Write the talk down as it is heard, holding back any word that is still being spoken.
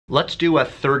Let's do a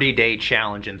 30-day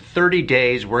challenge. In 30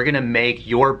 days, we're gonna make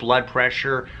your blood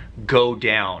pressure go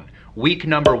down. Week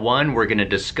number 1, we're gonna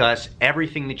discuss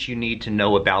everything that you need to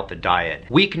know about the diet.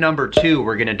 Week number 2,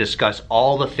 we're gonna discuss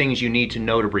all the things you need to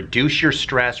know to reduce your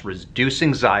stress, reduce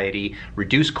anxiety,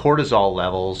 reduce cortisol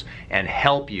levels, and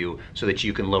help you so that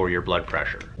you can lower your blood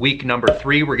pressure. Week number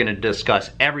 3, we're gonna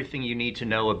discuss everything you need to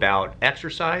know about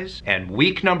exercise. And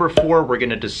week number 4, we're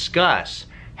gonna discuss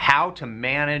how to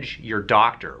manage your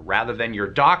doctor rather than your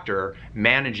doctor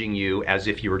managing you as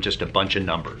if you were just a bunch of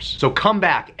numbers. So come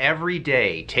back every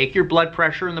day, take your blood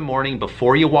pressure in the morning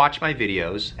before you watch my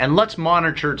videos, and let's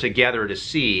monitor together to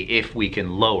see if we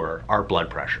can lower our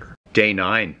blood pressure. Day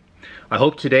 9. I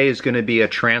hope today is going to be a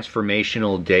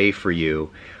transformational day for you.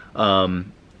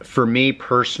 For me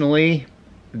personally,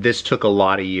 this took a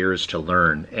lot of years to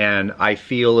learn, and I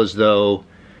feel as though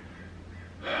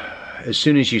as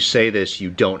soon as you say this, you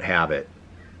don't have it.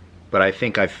 But I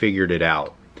think I figured it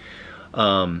out.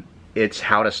 It's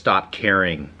how to stop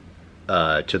caring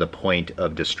to the point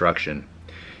of destruction.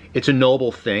 It's a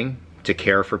noble thing to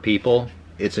care for people.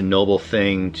 It's a noble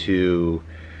thing to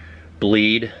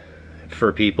bleed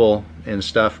for people and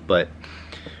stuff. But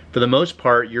for the most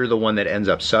part, you're the one that ends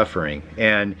up suffering.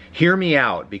 And hear me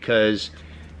out, because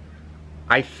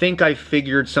I think I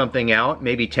figured something out.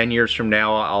 Maybe 10 years from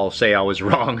now, I'll say I was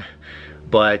wrong.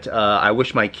 But I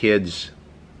wish my kids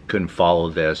couldn't follow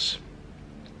this,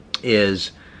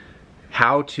 is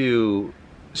how to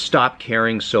stop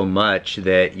caring so much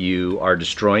that you are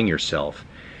destroying yourself.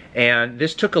 And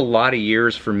this took a lot of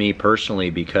years for me personally,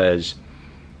 because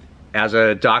as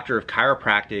a doctor of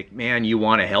chiropractic, man, you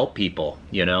want to help people,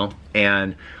 you know?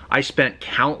 And I spent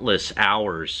countless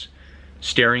hours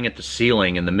staring at the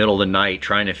ceiling in the middle of the night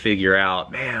trying to figure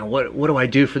out, man, what do I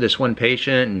do for this one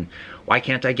patient, and why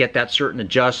can't I get that certain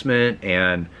adjustment,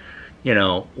 and you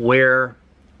know, where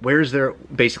are their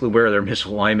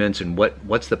misalignments, and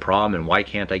what's the problem, and why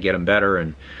can't I get them better,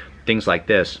 and things like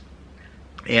this.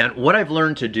 And what I've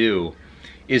learned to do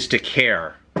is to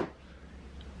care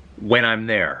when I'm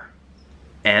there,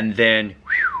 and then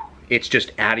whew, it's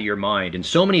just out of your mind. And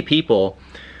so many people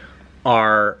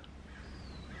are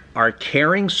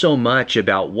caring so much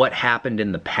about what happened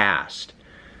in the past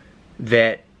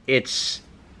that it's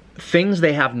things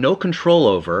they have no control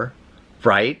over,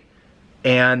 right?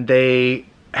 And they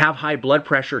have high blood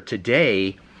pressure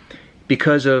today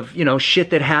because of, you know, shit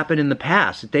that happened in the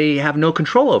past that they have no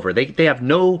control over. They have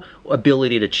no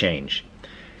ability to change.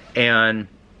 And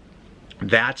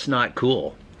that's not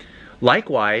cool.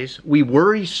 Likewise, we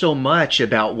worry so much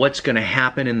about what's going to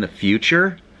happen in the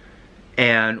future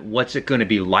and what's it going to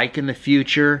be like in the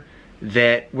future,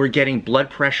 that we're getting blood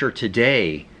pressure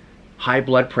today, high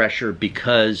blood pressure,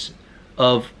 because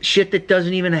of shit that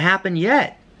doesn't even happen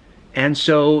yet. And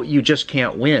so you just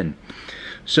can't win.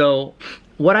 So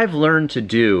what I've learned to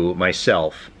do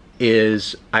myself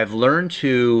is I've learned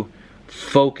to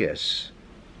focus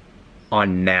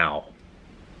on now.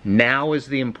 Now is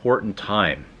the important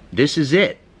time. This is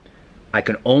it. I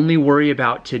can only worry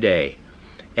about today.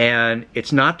 And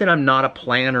it's not that I'm not a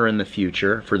planner in the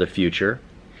future, for the future.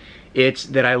 It's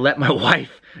that I let my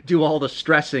wife do all the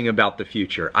stressing about the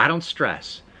future. I don't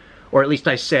stress. Or at least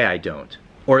I say I don't.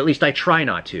 Or at least I try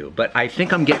not to. But I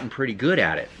think I'm getting pretty good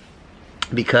at it.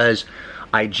 Because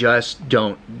I just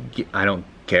don't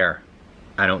care.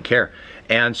 I don't care.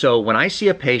 And so when I see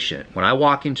a patient, when I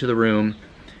walk into the room,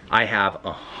 I have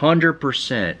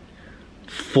 100%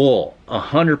 full,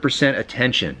 100%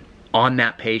 attention on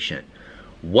that patient.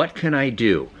 What can I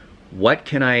do? What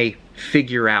can I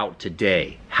figure out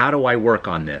today? How do I work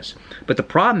on this? But the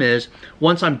problem is,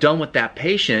 once I'm done with that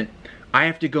patient, I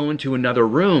have to go into another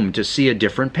room to see a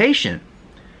different patient.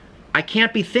 I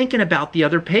can't be thinking about the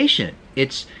other patient.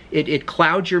 It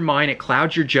clouds your mind, it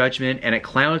clouds your judgment, and it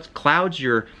clouds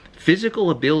your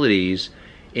physical abilities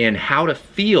in how to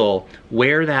feel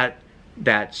where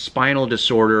that spinal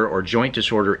disorder or joint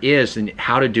disorder is, and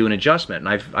how to do an adjustment.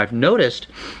 And I've noticed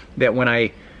that when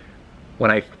I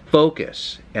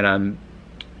focus and I'm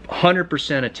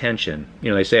 100% attention, you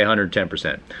know, they say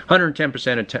 110%,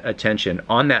 110% attention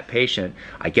on that patient,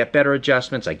 I get better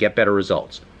adjustments, I get better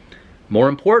results. More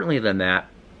importantly than that,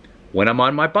 when I'm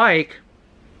on my bike,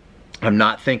 I'm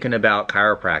not thinking about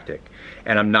chiropractic,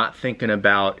 and I'm not thinking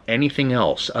about anything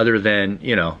else other than,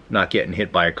 you know, not getting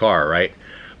hit by a car, right?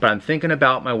 But I'm thinking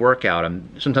about my workout.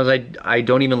 Sometimes I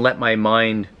don't even let my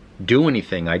mind do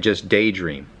anything. I just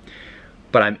daydream.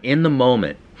 But I'm in the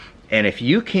moment. And if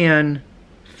you can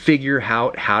figure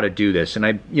out how to do this,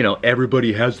 and you know,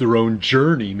 everybody has their own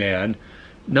journey, man.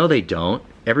 No, they don't.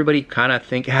 Everybody kind of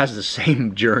has the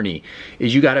same journey.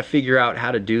 Is you got to figure out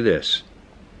how to do this.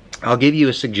 I'll give you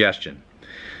a suggestion.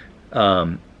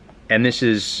 And this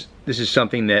is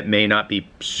something that may not be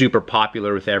super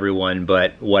popular with everyone,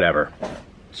 but whatever.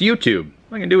 It's YouTube.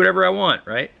 I can do whatever I want,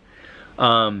 right?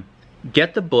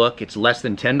 Get the book. It's less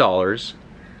than $10.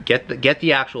 Get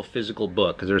the actual physical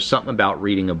book, because there's something about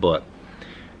reading a book.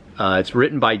 It's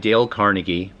written by Dale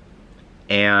Carnegie,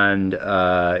 and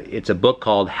it's a book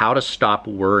called How to Stop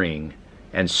Worrying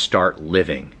and Start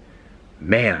Living.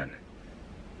 Man,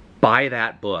 buy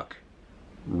that book.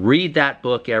 Read that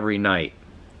book every night.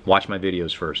 Watch my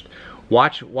videos first.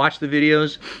 Watch the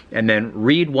videos and then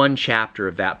read one chapter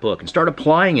of that book and start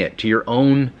applying it to your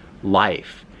own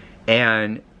life.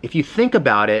 And if you think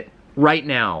about it right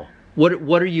now,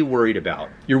 what are you worried about?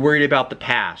 You're worried about the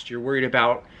past. You're worried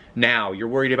about now. You're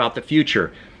worried about the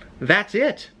future. That's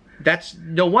it. That's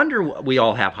no wonder we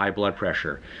all have high blood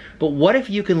pressure. But what if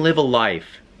you can live a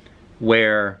life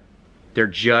where there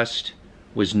just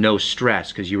was no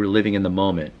stress because you were living in the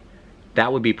moment?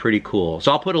 That would be pretty cool.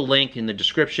 So I'll put a link in the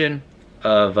description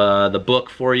of the book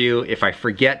for you. If I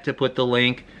forget to put the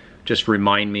link, just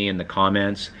remind me in the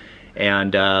comments.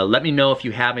 And let me know if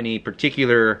you have any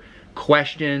particular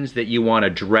questions that you want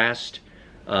addressed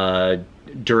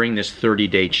during this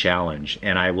 30-day challenge,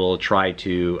 and I will try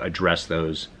to address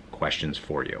those questions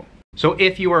for you. So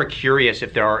if you are curious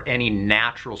if there are any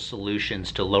natural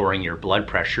solutions to lowering your blood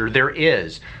pressure, there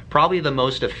is. Probably the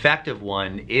most effective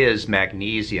one is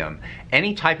magnesium.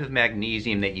 Any type of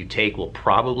magnesium that you take will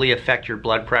probably affect your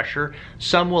blood pressure.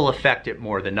 Some will affect it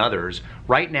more than others.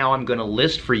 Right now I'm going to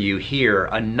list for you here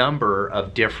a number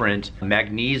of different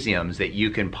magnesiums that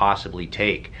you can possibly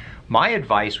take. My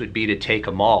advice would be to take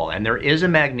them all, and there is a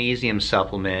magnesium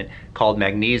supplement called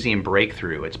Magnesium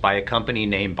Breakthrough. It's by a company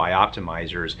named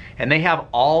Bioptimizers, and they have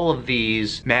all of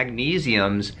these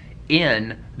magnesiums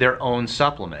in their own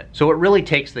supplement. So it really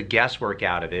takes the guesswork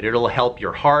out of it. It'll help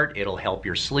your heart, it'll help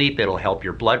your sleep, it'll help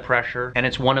your blood pressure, and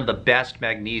it's one of the best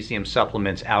magnesium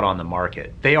supplements out on the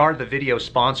market. They are the video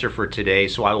sponsor for today,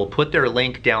 so I will put their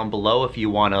link down below if you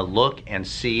want to look and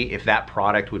see if that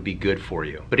product would be good for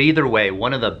you. But either way,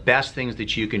 one of the best things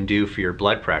that you can do for your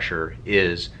blood pressure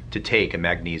is to take a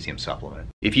magnesium supplement.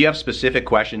 If you have specific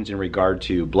questions in regard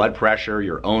to blood pressure,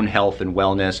 your own health and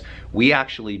wellness, we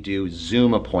actually do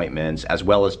Zoom appointments as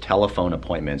well as telephone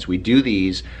appointments. We do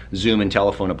these Zoom and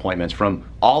telephone appointments from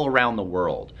all around the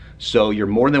world. So you're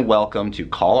more than welcome to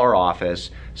call our office,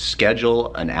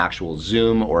 schedule an actual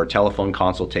Zoom or a telephone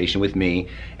consultation with me.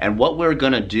 And what we're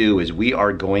gonna do is we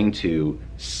are going to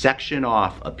section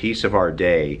off a piece of our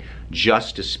day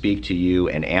just to speak to you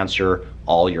and answer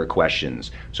all your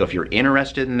questions. So if you're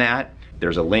interested in that,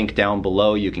 there's a link down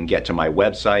below. You can get to my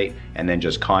website and then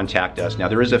just contact us. Now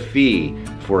there is a fee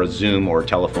for a Zoom or a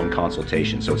telephone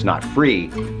consultation, so it's not free,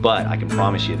 but I can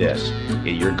promise you this,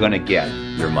 you're gonna get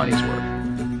your money's worth.